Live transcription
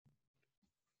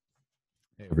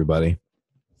Hey everybody.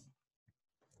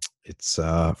 It's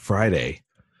Friday,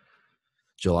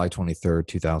 July 23rd,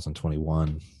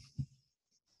 2021.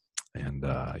 And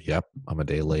yep, I'm a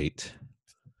day late.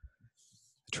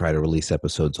 I try to release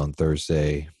episodes on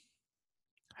Thursday.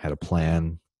 Had a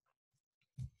plan.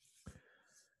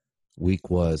 Week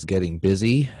was getting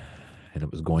busy, and it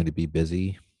was going to be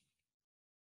busy.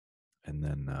 And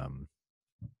then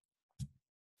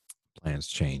plans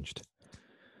changed.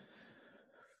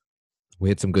 We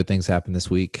had some good things happen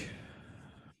this week.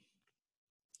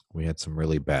 We had some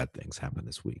really bad things happen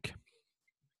this week.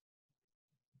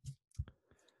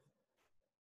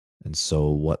 And so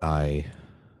what I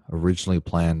originally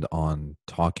planned on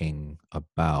talking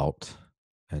about,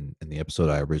 and in the episode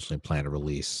I originally planned to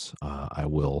release, I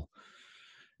will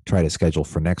try to schedule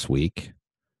for next week.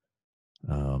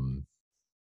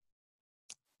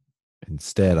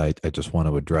 Instead, I just want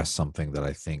to address something that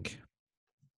I think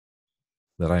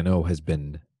that I know has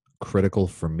been critical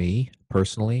for me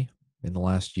personally in the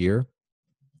last year.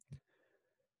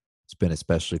 It's been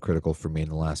especially critical for me in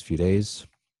the last few days.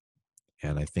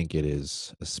 And I think it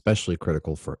is especially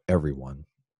critical for everyone.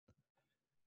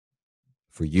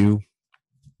 For you,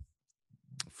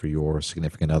 for your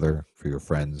significant other, for your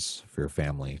friends, for your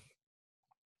family.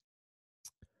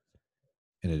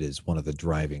 And it is one of the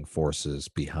driving forces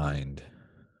behind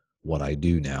what I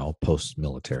do now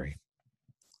post-military.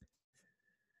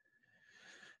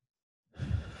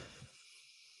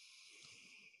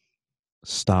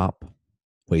 Stop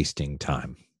wasting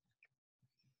time.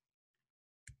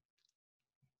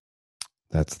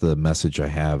 That's the message I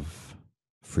have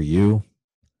for you,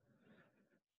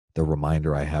 the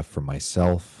reminder I have for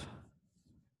myself.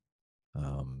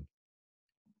 I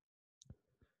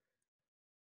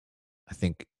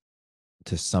think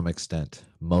to some extent,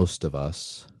 most of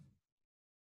us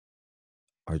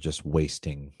are just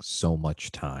wasting so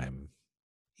much time,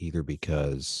 either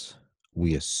because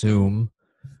we assume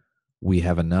we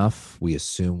have enough, we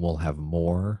assume we'll have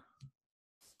more,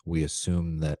 we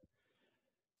assume that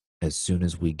as soon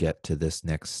as we get to this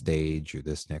next stage or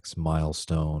this next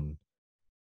milestone,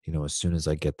 as soon as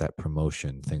I get that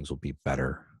promotion, things will be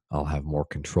better. I'll have more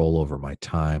control over my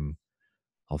time.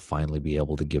 I'll finally be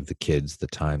able to give the kids the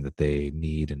time that they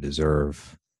need and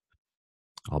deserve.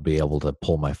 I'll be able to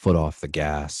pull my foot off the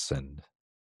gas and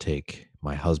take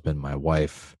my husband, my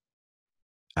wife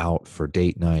out for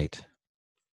date night.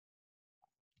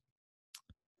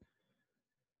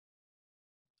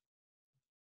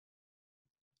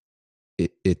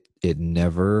 It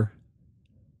never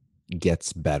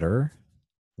gets better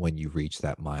when you reach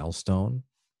that milestone.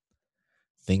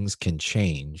 Things can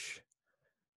change,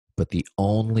 but the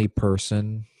only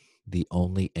person, the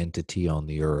only entity on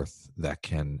the earth that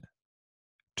can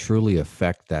truly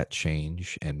affect that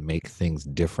change and make things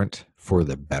different for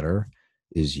the better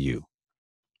is you.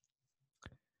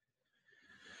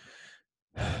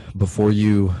 Before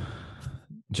you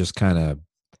just kind of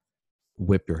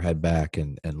whip your head back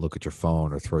and look at your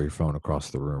phone or throw your phone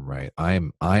across the room, right?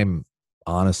 I'm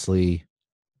honestly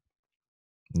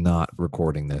not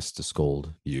recording this to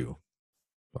scold you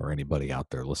or anybody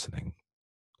out there listening.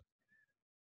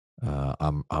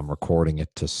 I'm recording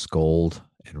it to scold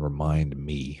and remind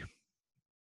me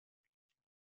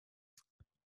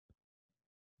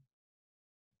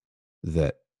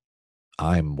that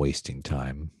I'm wasting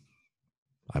time.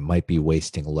 I might be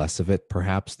wasting less of it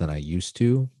perhaps than I used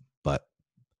to, but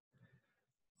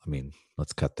I mean,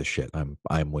 let's cut the shit.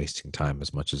 I'm wasting time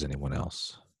as much as anyone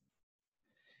else.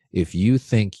 If you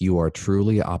think you are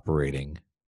truly operating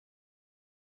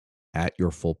at your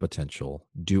full potential,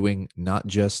 doing not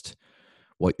just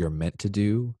what you're meant to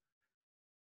do,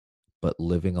 but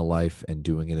living a life and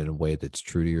doing it in a way that's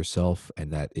true to yourself,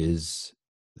 and that is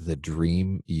the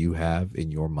dream you have in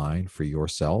your mind for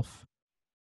yourself,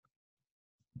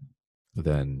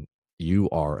 then you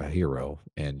are a hero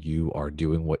and you are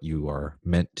doing what you are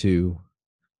meant to,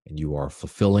 and you are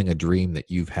fulfilling a dream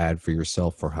that you've had for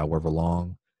yourself for however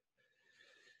long.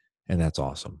 And that's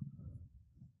awesome.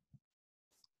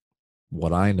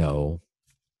 What I know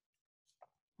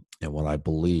and what I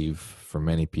believe for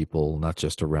many people, not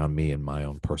just around me in my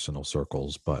own personal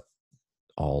circles, but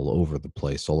all over the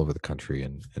place, all over the country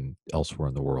and elsewhere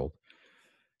in the world,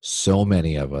 so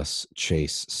many of us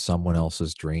chase someone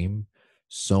else's dream.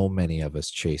 So many of us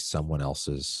chase someone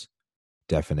else's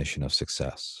definition of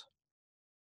success.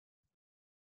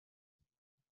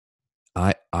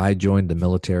 I joined the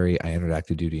military. I entered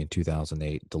active duty in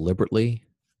 2008 deliberately.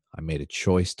 I made a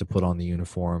choice to put on the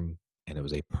uniform, and it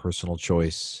was a personal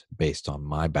choice based on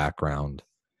my background.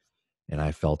 And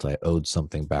I felt I owed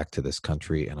something back to this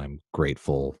country, and I'm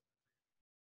grateful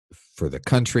for the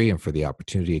country and for the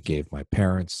opportunity it gave my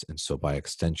parents. And so by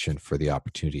extension, for the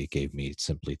opportunity it gave me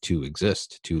simply to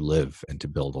exist, to live, and to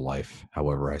build a life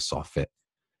however I saw fit.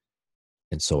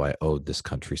 And so I owed this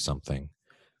country something.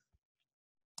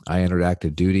 I entered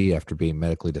active duty after being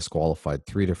medically disqualified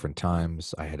 3 different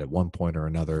times. I had at one point or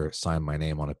another signed my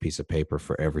name on a piece of paper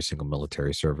for every single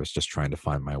military service, just trying to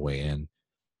find my way in.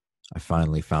 I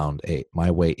finally found my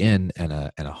way in and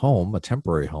a home, a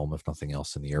temporary home, if nothing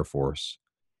else, in the Air Force.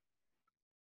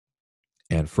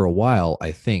 And for a while,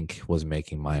 I think, was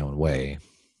making my own way.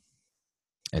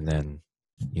 And then,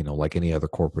 like any other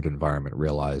corporate environment,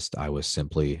 realized I was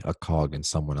simply a cog in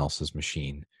someone else's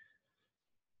machine.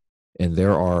 And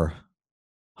there are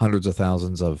hundreds of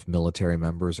thousands of military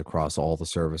members across all the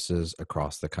services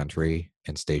across the country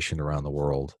and stationed around the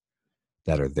world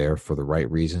that are there for the right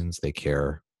reasons. They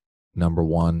care, number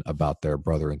one, about their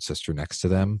brother and sister next to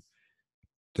them.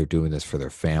 They're doing this for their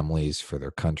families, for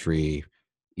their country.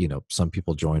 Some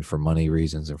people join for money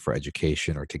reasons and for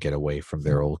education or to get away from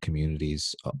their old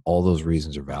communities. All those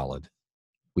reasons are valid.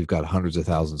 We've got hundreds of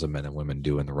thousands of men and women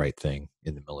doing the right thing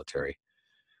in the military.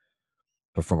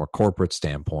 But from a corporate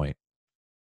standpoint,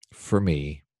 for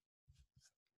me,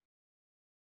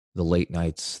 the late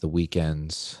nights, the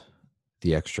weekends,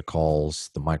 the extra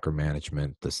calls, the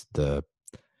micromanagement,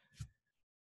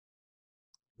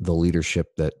 the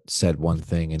leadership that said one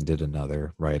thing and did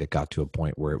another, right? It got to a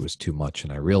point where it was too much.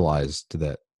 And I realized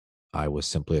that I was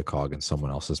simply a cog in someone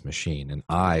else's machine. And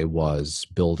I was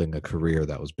building a career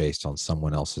that was based on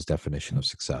someone else's definition of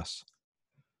success.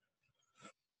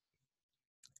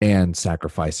 And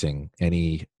sacrificing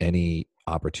any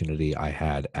opportunity I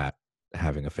had at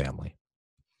having a family,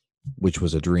 which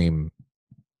was a dream,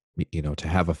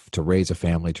 to raise a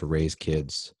family, to raise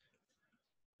kids,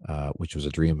 which was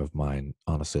a dream of mine,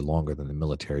 honestly, longer than the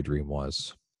military dream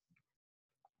was.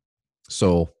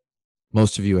 So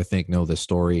most of you, I think, know this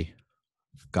story.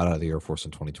 Got out of the Air Force in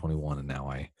 2021, and now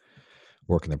I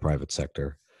work in the private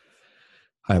sector.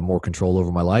 I have more control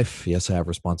over my life. Yes, I have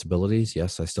responsibilities.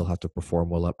 Yes, I still have to perform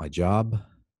well at my job.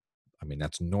 I mean,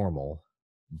 that's normal,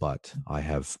 but I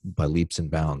have, by leaps and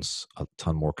bounds, a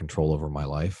ton more control over my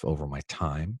life, over my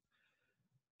time.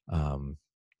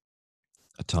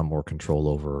 A ton more control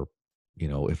over,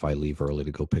 if I leave early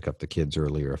to go pick up the kids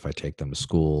earlier, if I take them to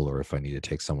school, or if I need to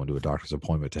take someone to a doctor's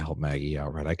appointment to help Maggie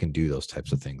out, right? I can do those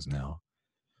types of things now,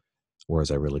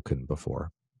 whereas I really couldn't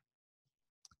before.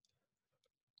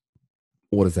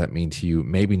 What does that mean to you?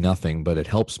 Maybe nothing, but it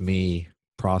helps me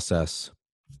process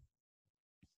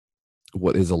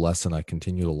what is a lesson I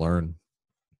continue to learn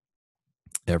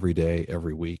every day,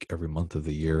 every week, every month of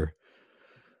the year.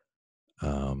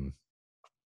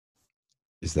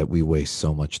 Is that we waste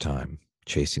so much time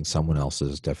chasing someone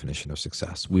else's definition of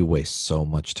success. We waste so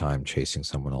much time chasing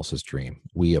someone else's dream.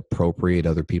 We appropriate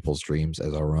other people's dreams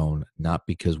as our own, not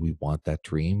because we want that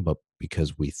dream, but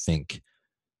because we think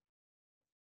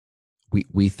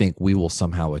we will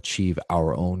somehow achieve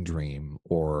our own dream,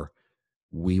 or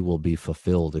we will be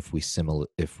fulfilled if we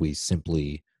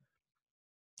simply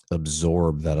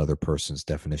absorb that other person's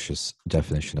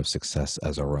definition of success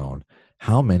as our own.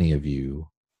 How many of you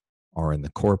are in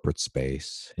the corporate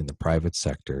space, in the private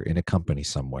sector, in a company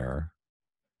somewhere,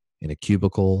 in a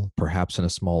cubicle, perhaps in a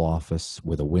small office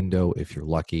with a window if you're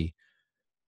lucky?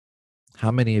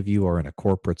 How many of you are in a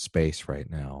corporate space right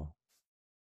now,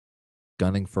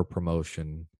 gunning for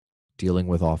promotion, dealing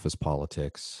with office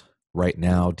politics, right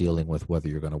now dealing with whether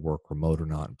you're going to work remote or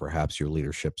not, and perhaps your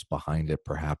leadership's behind it,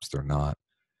 perhaps they're not,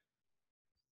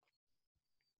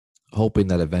 hoping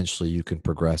that eventually you can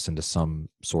progress into some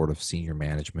sort of senior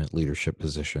management leadership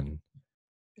position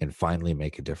and finally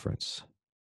make a difference,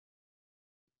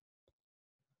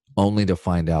 only to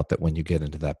find out that when you get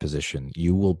into that position,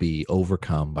 you will be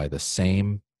overcome by the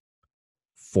same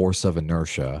force of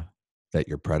inertia that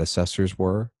your predecessors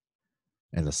were,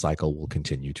 and the cycle will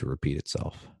continue to repeat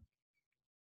itself.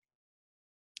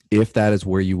 If that is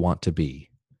where you want to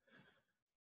be,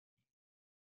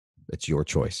 it's your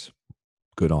choice.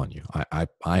 Good on you. I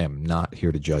am not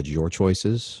here to judge your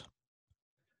choices.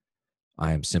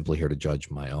 I am simply here to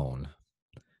judge my own.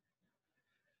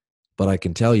 But I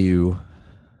can tell you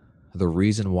the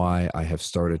reason why I have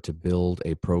started to build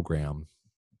a program,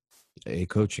 a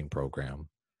coaching program,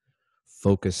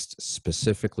 focused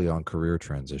specifically on career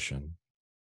transition,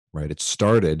 right? It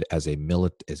started as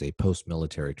a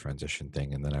post-military transition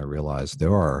thing, and then I realized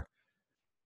there are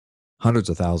hundreds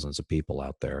of thousands of people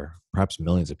out there, perhaps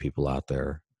millions of people out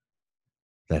there,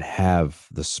 that have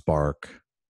the spark,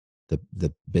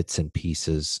 the bits and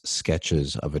pieces,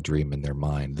 sketches of a dream in their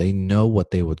mind. They know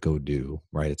what they would go do,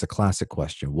 right? It's a classic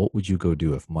question. What would you go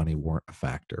do if money weren't a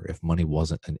factor? If money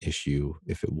wasn't an issue,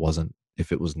 if it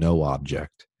was no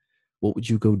object, what would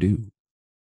you go do?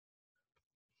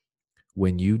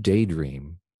 When you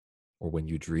daydream, or when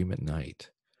you dream at night,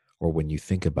 or when you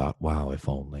think about, wow, if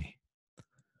only,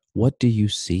 what do you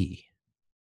see?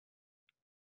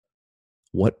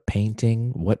 What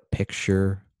painting, what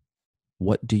picture,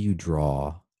 what do you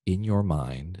draw in your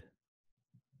mind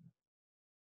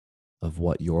of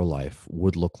what your life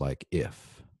would look like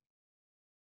if?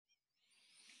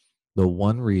 The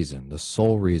one reason, the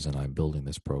sole reason I'm building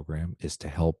this program is to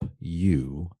help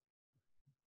you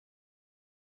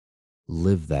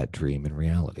live that dream in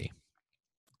reality.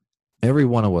 Every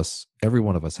one of us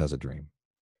has a dream.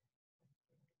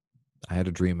 I had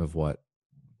a dream of what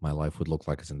my life would look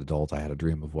like as an adult. I had a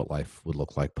dream of what life would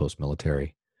look like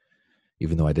post-military.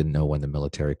 Even though I didn't know when the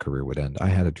military career would end, I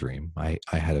had a dream. I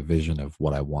had a vision of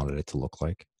what I wanted it to look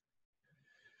like.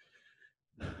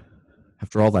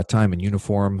 After all that time in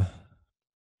uniform,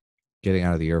 getting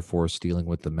out of the Air Force, dealing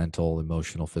with the mental,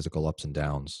 emotional, physical ups and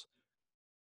downs,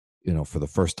 for the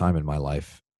first time in my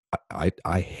life,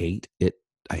 I hate it.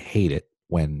 I hate it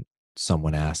when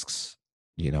someone asks,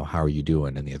 how are you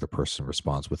doing? And the other person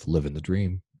responds with living the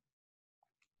dream.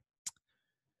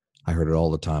 I heard it all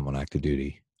the time on active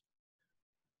duty.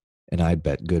 And I'd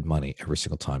bet good money every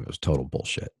single time it was total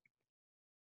bullshit.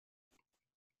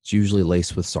 It's usually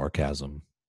laced with sarcasm.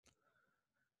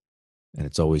 And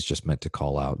it's always just meant to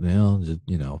call out,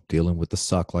 dealing with the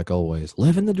suck like always.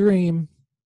 Living the dream.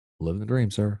 Living the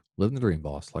dream, sir. Living the dream,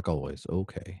 boss, like always.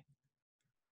 Okay.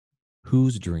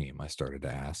 Whose dream? I started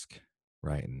to ask,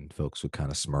 right? And folks would kind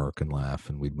of smirk and laugh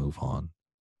and we'd move on.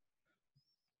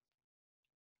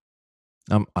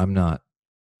 I'm not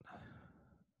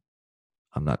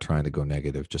trying to go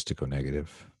negative just to go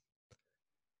negative.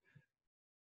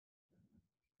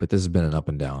 But this has been an up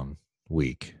and down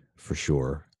week for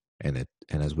sure. And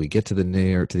as we get to the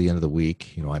end of the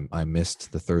week, I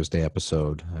missed the Thursday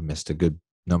episode. I missed a good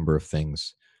number of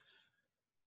things.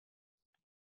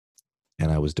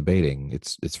 And I was debating,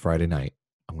 it's Friday night.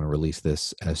 I'm going to release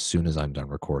this as soon as I'm done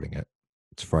recording it.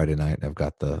 It's Friday night. And I've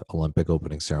got the Olympic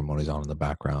opening ceremonies on in the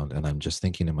background. And I'm just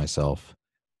thinking to myself,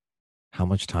 how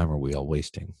much time are we all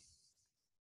wasting?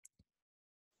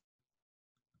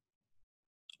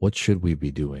 What should we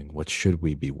be doing? What should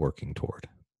we be working toward?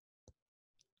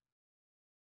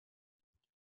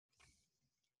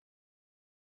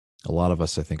 A lot of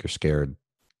us, I think, are scared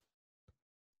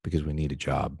because we need a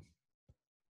job.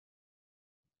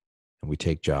 And we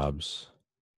take jobs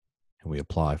and we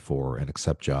apply for and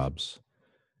accept jobs,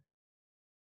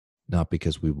 not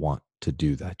because we want to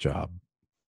do that job,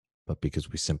 but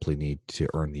because we simply need to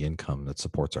earn the income that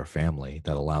supports our family,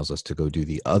 that allows us to go do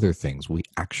the other things we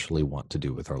actually want to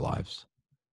do with our lives.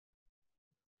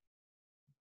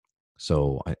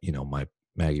 So, my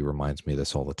Maggie reminds me of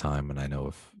this all the time, and I know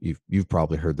if you've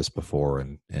probably heard this before,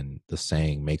 and the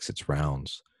saying makes its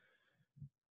rounds.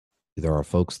 There are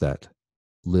folks that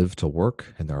live to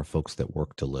work, and there are folks that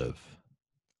work to live.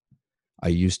 I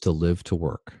used to live to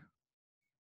work.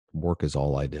 Work is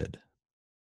all I did.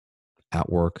 At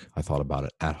work, I thought about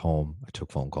it. At home, I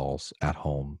took phone calls. At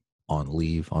home, on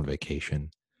leave, on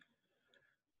vacation.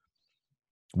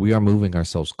 We are moving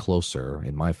ourselves closer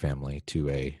in my family to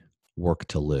a work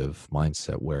to live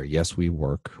mindset where, yes, we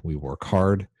work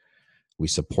hard, we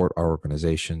support our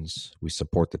organizations, we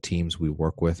support the teams we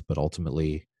work with, but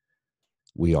ultimately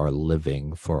we are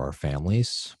living for our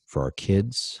families, for our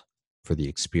kids, for the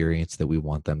experience that we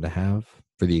want them to have,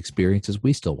 for the experiences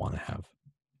we still want to have.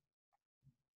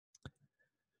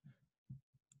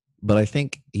 But I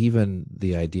think even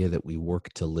the idea that we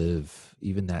work to live,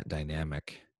 even that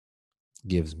dynamic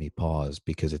gives me pause,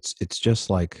 because it's just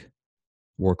like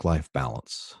work-life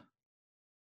balance.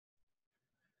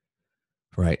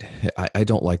 Right. I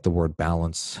don't like the word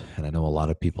balance. And I know a lot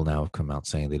of people now have come out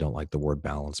saying they don't like the word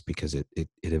balance because it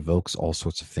evokes all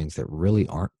sorts of things that really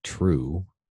aren't true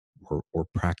or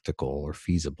practical or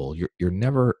feasible. You're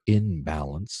never in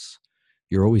balance.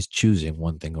 You're always choosing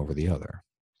one thing over the other.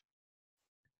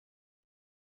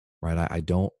 Right. I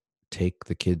don't take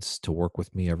the kids to work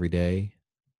with me every day.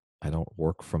 I don't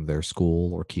work from their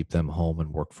school or keep them home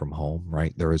and work from home.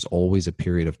 Right. There is always a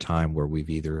period of time where we've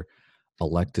either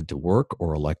elected to work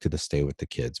or elected to stay with the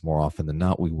kids. More often than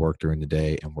not, we work during the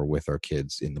day and we're with our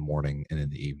kids in the morning and in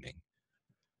the evening.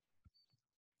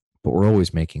 But we're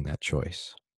always making that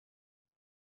choice.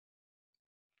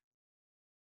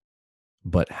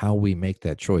 But how we make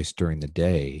that choice during the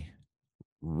day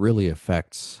really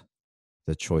affects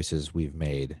the choices we've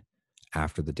made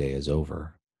after the day is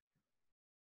over.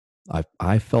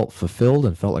 I felt fulfilled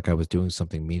and felt like I was doing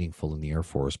something meaningful in the Air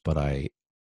Force, but I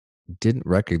didn't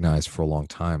recognize for a long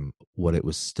time what it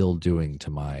was still doing to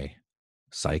my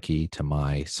psyche, to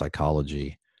my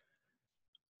psychology,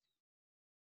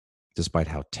 despite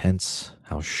how tense,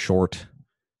 how short,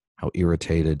 how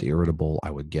irritable I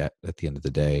would get at the end of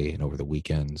the day and over the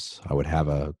weekends. I would have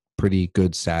a pretty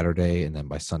good Saturday, and then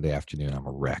by Sunday afternoon, I'm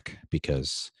a wreck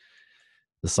because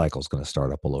the cycle's going to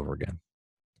start up all over again.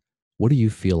 What do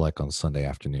you feel like on Sunday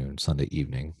afternoon, Sunday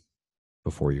evening,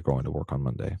 before you're going to work on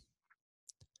Monday?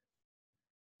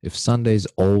 If Sundays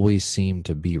always seem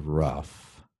to be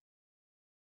rough,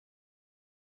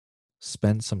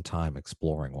 spend some time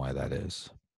exploring why that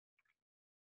is.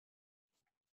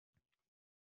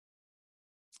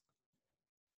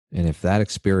 And if that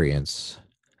experience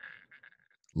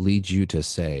leads you to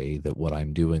say that what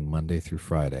I'm doing Monday through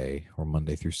Friday or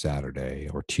Monday through Saturday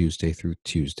or Tuesday through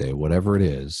Tuesday, whatever it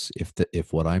is,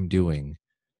 if what I'm doing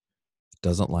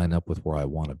doesn't line up with where I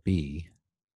want to be,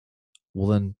 well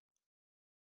then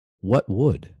what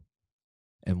would?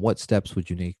 And what steps would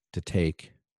you need to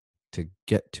take to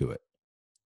get to it?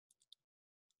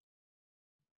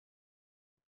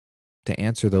 To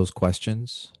answer those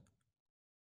questions,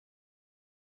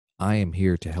 I am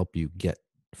here to help you get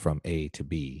from A to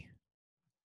B.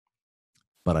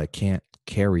 But I can't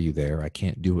carry you there. I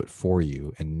can't do it for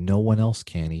you, and no one else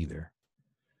can either.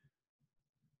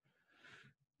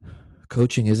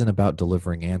 Coaching isn't about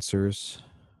delivering answers.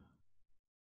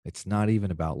 It's not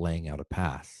even about laying out a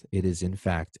path. It is, in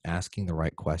fact, asking the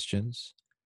right questions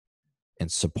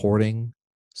and supporting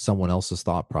someone else's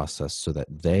thought process so that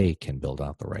they can build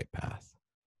out the right path.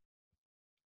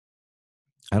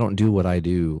 I don't do what I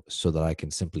do so that I can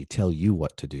simply tell you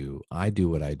what to do. I do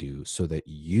what I do so that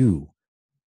you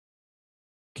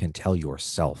can tell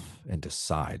yourself and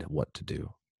decide what to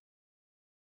do.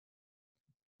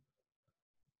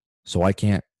 So I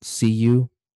can't see you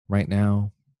right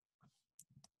now.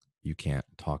 You can't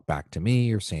talk back to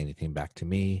me or say anything back to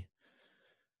me.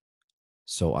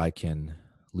 So I can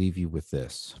leave you with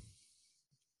this.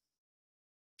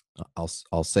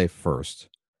 I'll say first,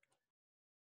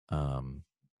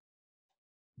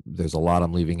 there's a lot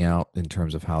I'm leaving out in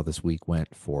terms of how this week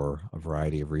went for a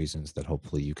variety of reasons that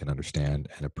hopefully you can understand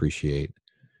and appreciate.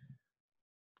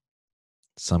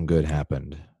 Some good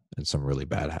happened and some really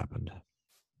bad happened.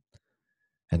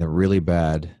 And the really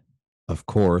bad, of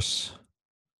course,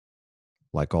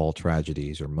 like all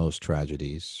tragedies or most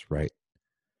tragedies, right,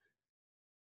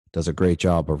 does a great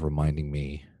job of reminding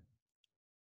me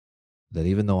that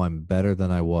even though I'm better than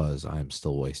I was, I'm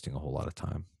still wasting a whole lot of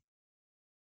time.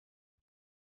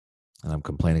 And I'm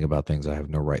complaining about things I have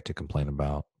no right to complain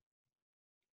about.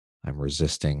 I'm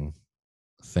resisting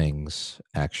things,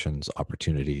 actions,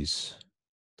 opportunities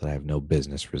that I have no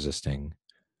business resisting.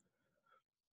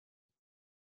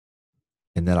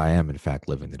 And that I am, in fact,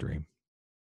 living the dream.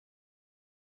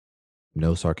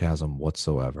 No sarcasm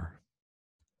whatsoever.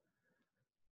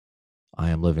 I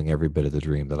am living every bit of the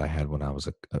dream that I had when I was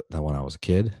a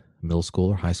kid, middle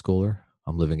schooler, high schooler.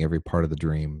 I'm living every part of the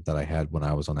dream that I had when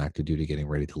I was on active duty getting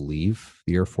ready to leave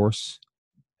the Air Force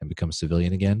and become a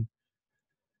civilian again.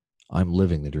 I'm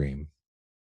living the dream.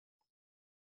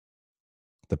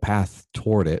 The path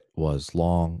toward it was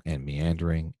long and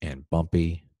meandering and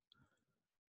bumpy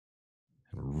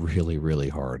and really, really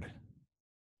hard.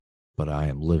 But I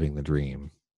am living the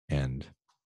dream. And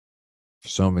for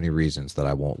so many reasons that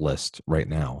I won't list right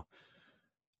now,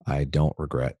 I don't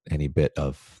regret any bit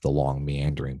of the long,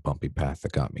 meandering, bumpy path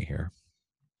that got me here.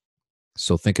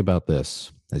 So think about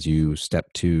this as you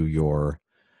step to your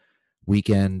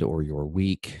weekend or your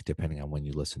week, depending on when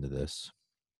you listen to this.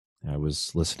 I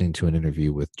was listening to an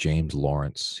interview with James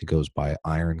Lawrence. He goes by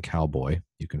Iron Cowboy.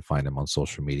 You can find him on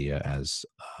social media as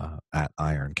at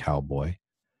Iron Cowboy.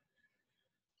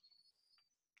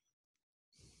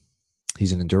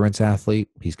 He's an endurance athlete.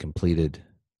 He's completed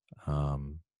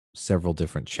several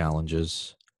different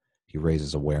challenges. He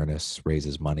raises awareness,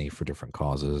 raises money for different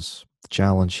causes. The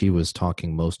challenge he was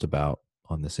talking most about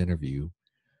on this interview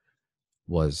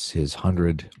was his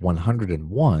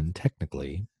 101,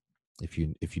 technically. If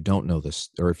you don't know this,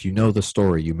 or if you know the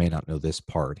story, you may not know this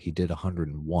part. He did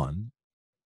 101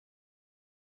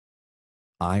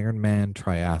 Ironman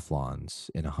triathlons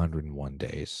in 101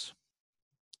 days.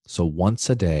 So once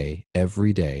a day,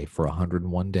 every day for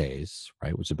 101 days,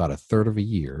 right, which is about a third of a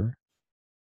year,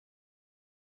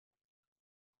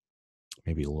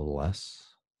 maybe a little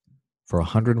less. For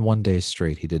 101 days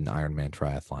straight, he did an Ironman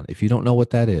triathlon. If you don't know what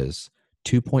that is,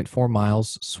 2.4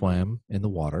 miles swam in the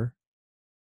water,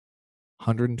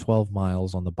 112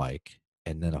 miles on the bike,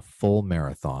 and then a full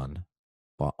marathon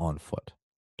on foot,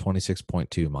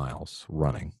 26.2 miles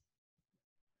running.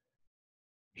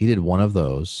 He did one of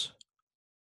those,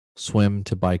 swim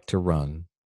to bike to run,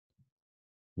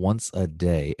 once a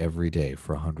day, every day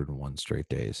for 101 straight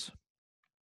days.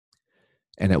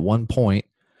 And at one point,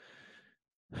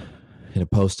 in a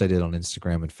post I did on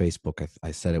Instagram and Facebook,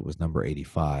 I said it was number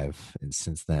 85. And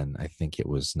since then, I think it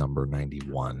was number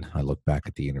 91. I look back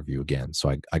at the interview again.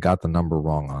 So I got the number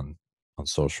wrong on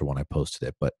social when I posted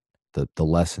it, but the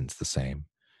lesson's the same.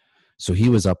 So he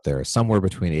was up there somewhere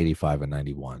between 85 and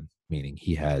 91, meaning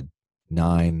he had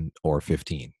 9 or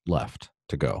 15 left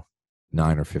to go.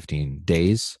 9 or 15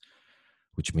 days,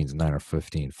 which means 9 or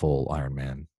 15 full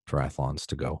Ironman triathlons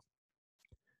to go.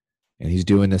 And he's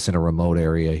doing this in a remote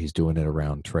area. He's doing it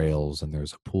around trails, and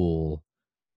there's a pool.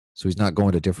 So he's not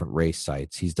going to different race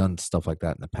sites. He's done stuff like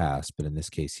that in the past, but in this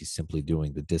case, he's simply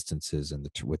doing the distances and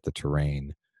with the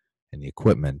terrain and the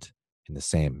equipment in the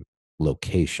same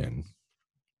location.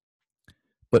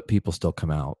 But people still come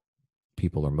out.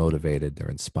 People are motivated. They're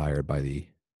inspired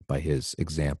by his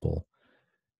example.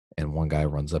 And one guy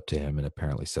runs up to him and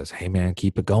apparently says, "Hey man,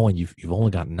 keep it going. You've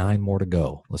only got 9 more to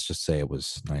go." Let's just say it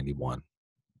was 91.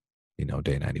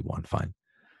 Day 91, fine.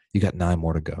 You got 9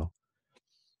 more to go.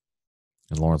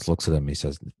 And Lawrence looks at him and he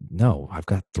says, "No, I've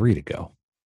got 3 to go."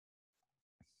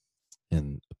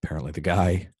 And apparently the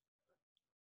guy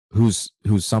who's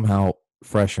somehow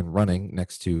fresh and running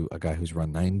next to a guy who's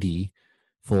run 90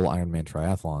 full Ironman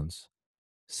triathlons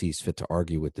sees fit to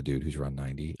argue with the dude who's run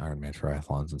 90 Ironman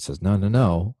triathlons and says,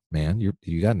 no, man,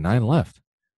 you got 9 left.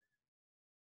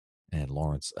 And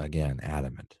Lawrence, again,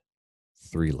 adamant,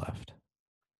 3 left.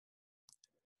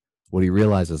 What he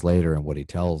realizes later and what he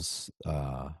tells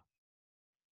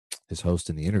his host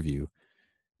in the interview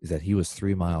is that he was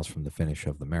 3 miles from the finish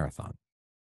of the marathon.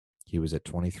 He was at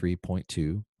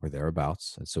 23.2 or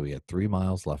thereabouts. And so he had 3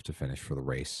 miles left to finish for the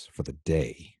race for the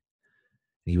day.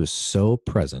 He was so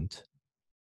present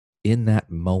in that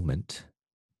moment,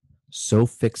 so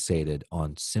fixated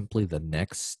on simply the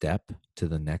next step to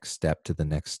the next step to the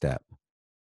next step.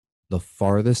 The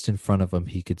farthest in front of him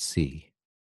he could see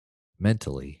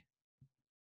mentally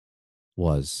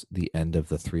was the end of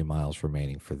the 3 miles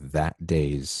remaining for that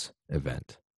day's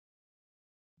event.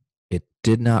 It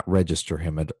did not register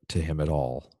to him at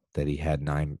all that he had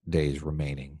 9 days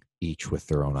remaining, each with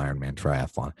their own Ironman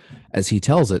triathlon. As he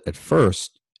tells it, at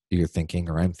first, you're thinking,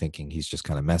 or I'm thinking, he's just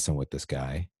kind of messing with this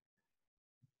guy.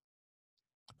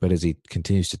 But as he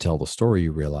continues to tell the story,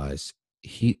 you realize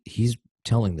he's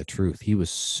telling the truth. He was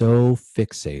so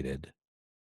fixated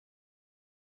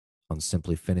on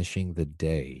simply finishing the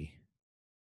day,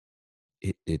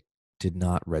 it did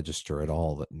not register at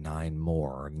all that 9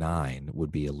 more, or 9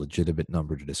 would be a legitimate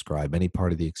number to describe any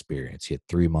part of the experience. He had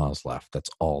 3 miles left. That's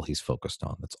all he's focused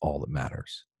on. That's all that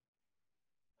matters.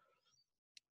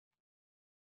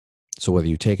 So whether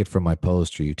you take it from my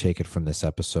post or you take it from this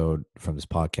episode, from this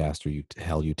podcast, or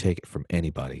you take it from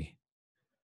anybody,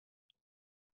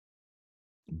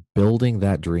 building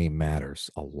that dream matters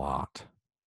a lot.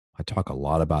 I talk a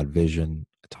lot about vision.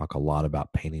 I talk a lot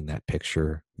about painting that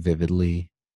picture vividly,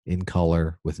 in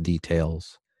color, with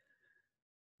details.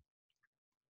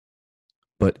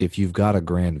 But if you've got a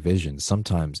grand vision,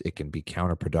 sometimes it can be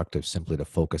counterproductive simply to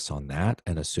focus on that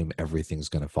and assume everything's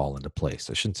going to fall into place.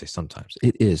 I shouldn't say sometimes.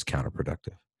 It is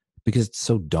counterproductive because it's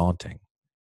so daunting.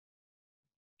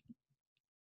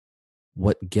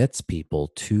 What gets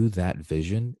people to that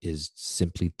vision is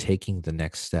simply taking the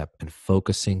next step and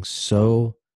focusing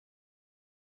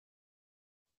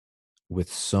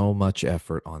with so much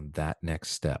effort on that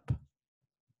next step,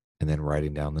 and then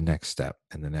writing down the next step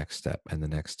and the next step and the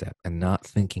next step, and not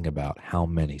thinking about how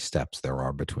many steps there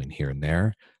are between here and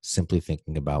there, simply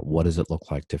thinking about what does it look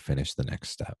like to finish the next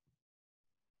step.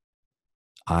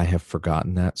 I have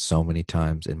forgotten that so many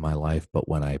times in my life, but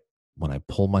when I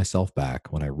pull myself back,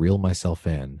 when I reel myself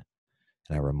in,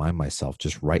 and I remind myself,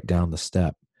 just write down the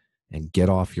step and get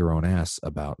off your own ass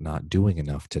about not doing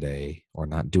enough today or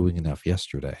not doing enough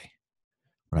yesterday.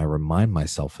 When I remind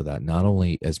myself of that, not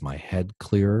only is my head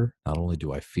clearer, not only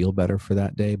do I feel better for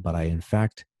that day, but I in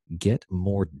fact get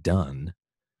more done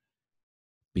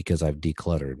because I've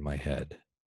decluttered my head.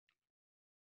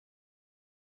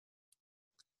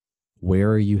 Where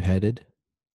are you headed?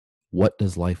 What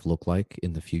does life look like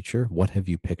in the future? What have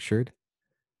you pictured?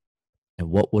 And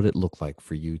what would it look like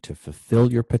for you to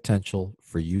fulfill your potential,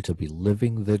 for you to be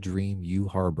living the dream you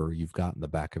harbor, you've got in the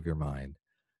back of your mind,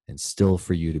 and still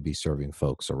for you to be serving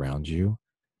folks around you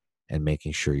and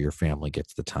making sure your family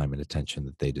gets the time and attention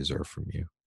that they deserve from you?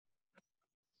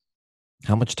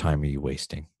 How much time are you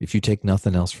wasting? If you take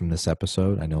nothing else from this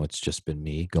episode, I know it's just been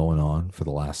me going on for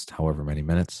the last however many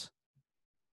minutes.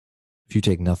 If you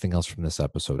take nothing else from this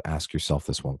episode, ask yourself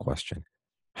this one question.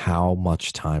 How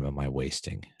much time am I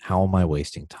wasting? How am I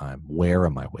wasting time? Where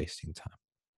am I wasting time?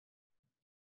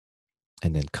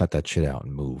 And then cut that shit out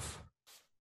and move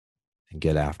and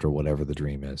get after whatever the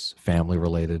dream is. Family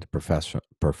related,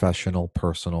 professional,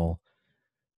 personal,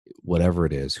 whatever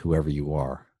it is, whoever you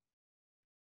are.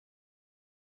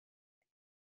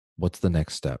 What's the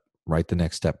next step? Write the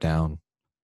next step down.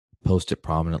 Post it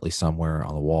prominently somewhere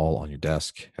on the wall, on your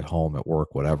desk, at home, at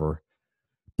work, whatever.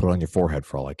 Put it on your forehead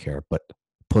for all I care, but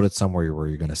put it somewhere where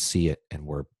you're going to see it and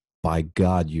where, by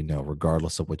God, you know,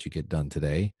 regardless of what you get done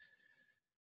today,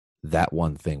 that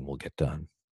one thing will get done,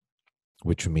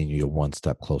 which will mean you're one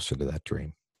step closer to that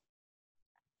dream.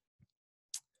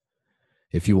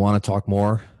 If you want to talk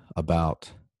more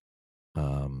about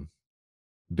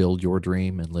build your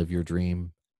dream and live your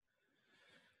dream,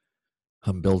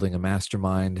 I'm building a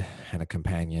mastermind and a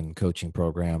companion coaching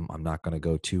program. I'm not going to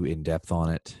go too in depth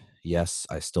on it. Yes,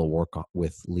 I still work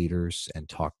with leaders and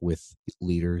talk with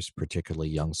leaders, particularly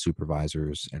young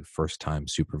supervisors and first-time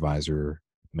supervisor,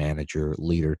 manager,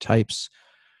 leader types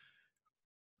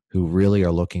who really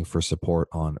are looking for support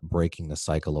on breaking the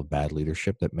cycle of bad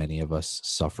leadership that many of us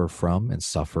suffer from and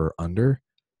suffer under.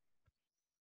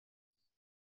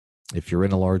 If you're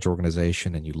in a large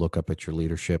organization and you look up at your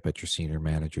leadership, at your senior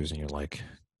managers, and you're like,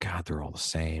 God, they're all the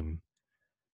same.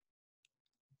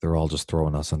 They're all just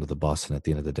throwing us under the bus. And at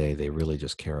the end of the day, they really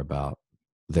just care about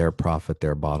their profit,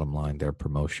 their bottom line, their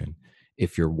promotion.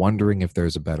 If you're wondering if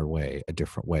there's a better way, a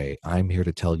different way, I'm here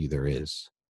to tell you there is.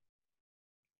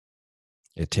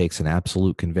 It takes an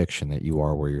absolute conviction that you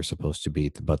are where you're supposed to be,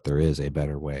 but there is a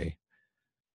better way.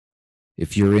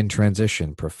 If you're in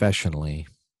transition professionally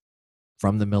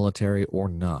from the military or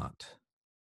not,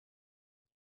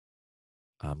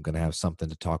 I'm going to have something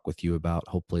to talk with you about,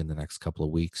 hopefully in the next couple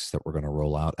of weeks, that we're going to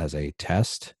roll out as a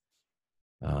test.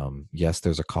 Yes,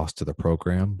 there's a cost to the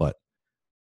program, but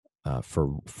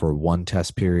for one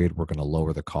test period, we're going to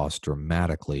lower the cost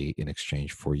dramatically in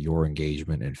exchange for your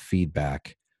engagement and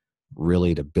feedback,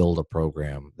 really to build a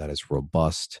program that is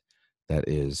robust, that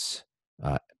is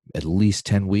at least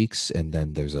 10 weeks, and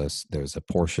then there's a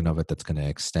portion of it that's going to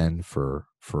extend for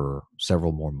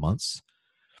several more months,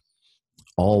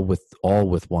 all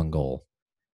with one goal: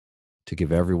 to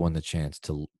give everyone the chance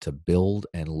to build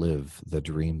and live the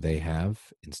dream they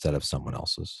have instead of someone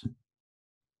else's.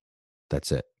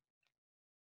 That's it.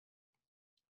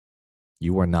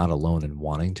 You are not alone in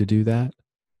wanting to do that.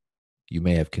 You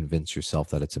may have convinced yourself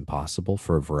that it's impossible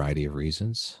for a variety of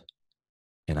reasons.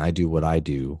 And I do what I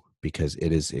do because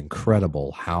it is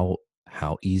incredible how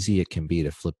easy it can be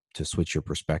to switch your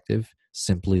perspective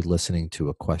simply listening to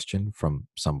a question from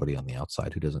somebody on the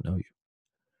outside who doesn't know you.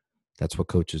 That's what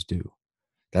coaches do.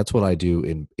 That's what I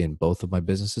do in both of my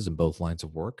businesses, in both lines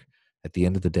of work. At the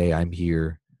end of the day, I'm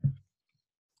here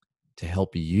to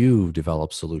help you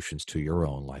develop solutions to your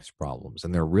own life's problems.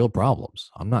 And they're real problems.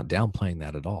 I'm not downplaying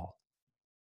that at all.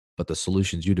 But the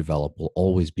solutions you develop will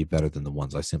always be better than the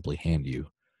ones I simply hand you.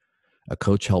 A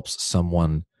coach helps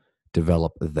someone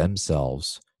develop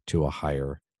themselves to a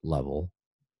higher level,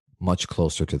 much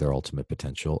closer to their ultimate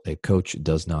potential. A coach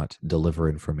does not deliver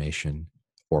information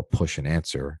or push an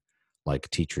answer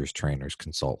like teachers, trainers,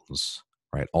 consultants,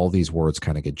 right? All these words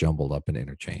kind of get jumbled up and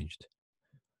interchanged.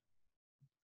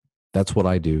 That's what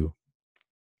I do.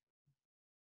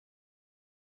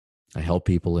 I help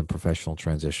people in professional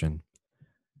transition,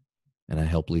 and I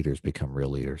help leaders become real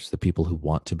leaders. The people who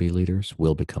want to be leaders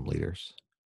will become leaders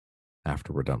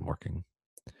after we're done working.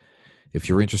 If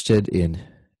you're interested in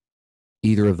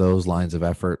either of those lines of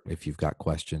effort, if you've got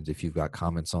questions, if you've got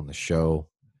comments on the show,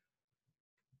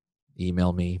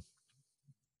 email me.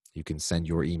 You can send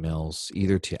your emails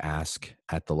either to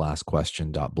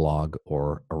ask@thelastquestion.blog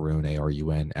or Arun,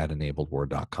 ARUN,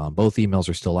 @enabledword.com. Both emails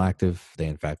are still active. They,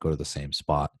 in fact, go to the same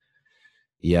spot.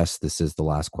 Yes, this is the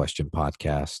Last Question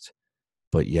podcast,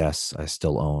 but yes, I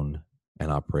still own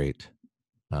and operate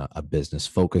a business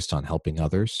focused on helping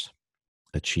others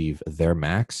achieve their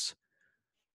max.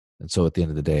 And so at the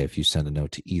end of the day, if you send a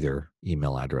note to either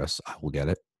email address, I will get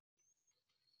it.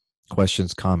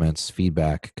 Questions, comments,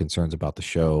 feedback, concerns about the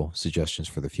show, suggestions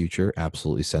for the future,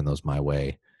 absolutely send those my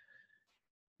way.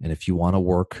 And if you want to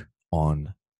work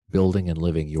on building and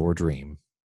living your dream,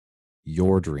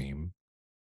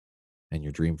 and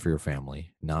your dream for your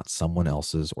family, not someone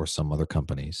else's or some other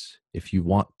company's, if you're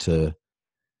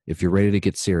ready to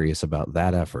get serious about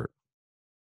that effort,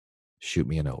 shoot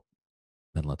me a note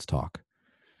and let's talk.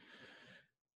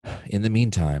 In the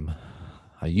meantime,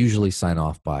 I usually sign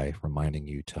off by reminding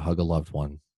you to hug a loved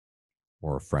one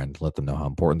or a friend, let them know how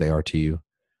important they are to you.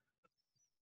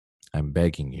 I'm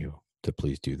begging you to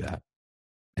please do that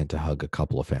and to hug a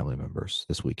couple of family members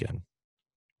this weekend.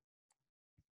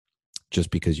 Just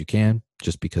because you can,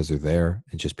 just because they're there,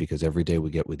 and just because every day we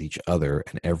get with each other,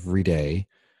 and every day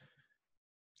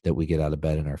that we get out of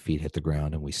bed and our feet hit the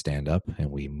ground and we stand up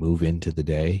and we move into the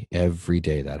day, every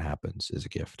day that happens is a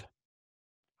gift.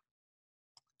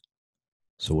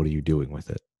 So what are you doing with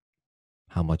it?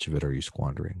 How much of it are you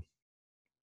squandering?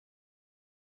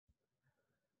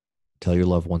 Tell your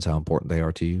loved ones how important they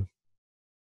are to you.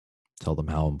 Tell them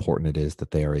how important it is that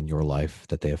they are in your life,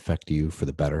 that they affect you for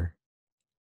the better.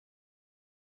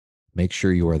 Make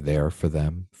sure you are there for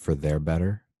them, for their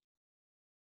better.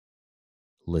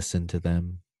 Listen to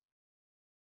them.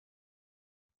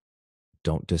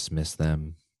 Don't dismiss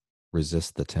them.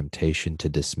 Resist the temptation to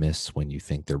dismiss when you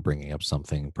think they're bringing up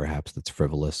something perhaps that's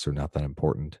frivolous or not that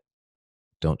important.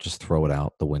 Don't just throw it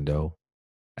out the window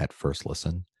at first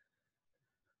listen.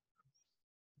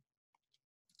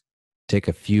 Take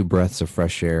a few breaths of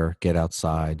fresh air, get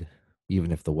outside,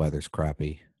 even if the weather's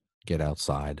crappy, get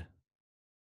outside.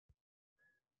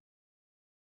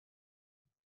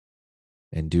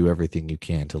 And do everything you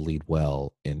can to lead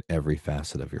well in every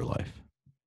facet of your life.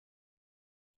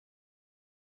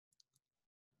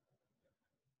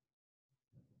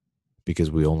 Because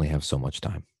we only have so much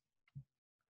time.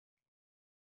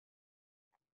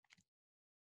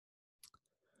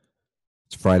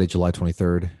 It's Friday, July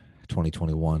 23rd,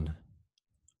 2021.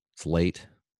 It's late,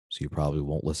 so you probably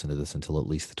won't listen to this until at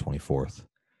least the 24th.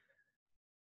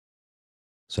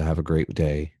 So have a great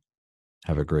day.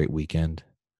 Have a great weekend.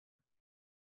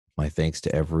 My thanks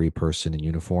to every person in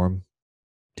uniform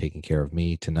taking care of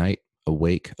me tonight,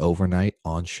 awake overnight,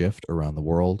 on shift around the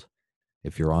world.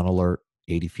 If you're on alert,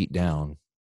 80 feet down,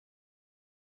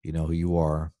 you know who you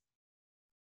are.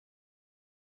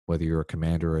 Whether you're a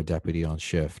commander or a deputy on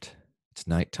shift, it's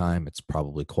nighttime. It's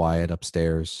probably quiet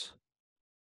upstairs.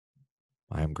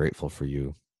 I am grateful for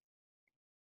you.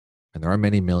 And there are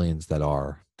many millions that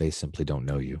are. They simply don't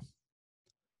know you.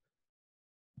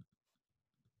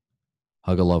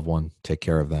 Hug a loved one. Take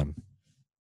care of them.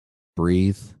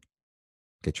 Breathe.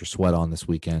 Get your sweat on this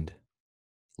weekend.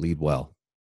 Lead well.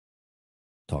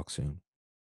 Talk soon.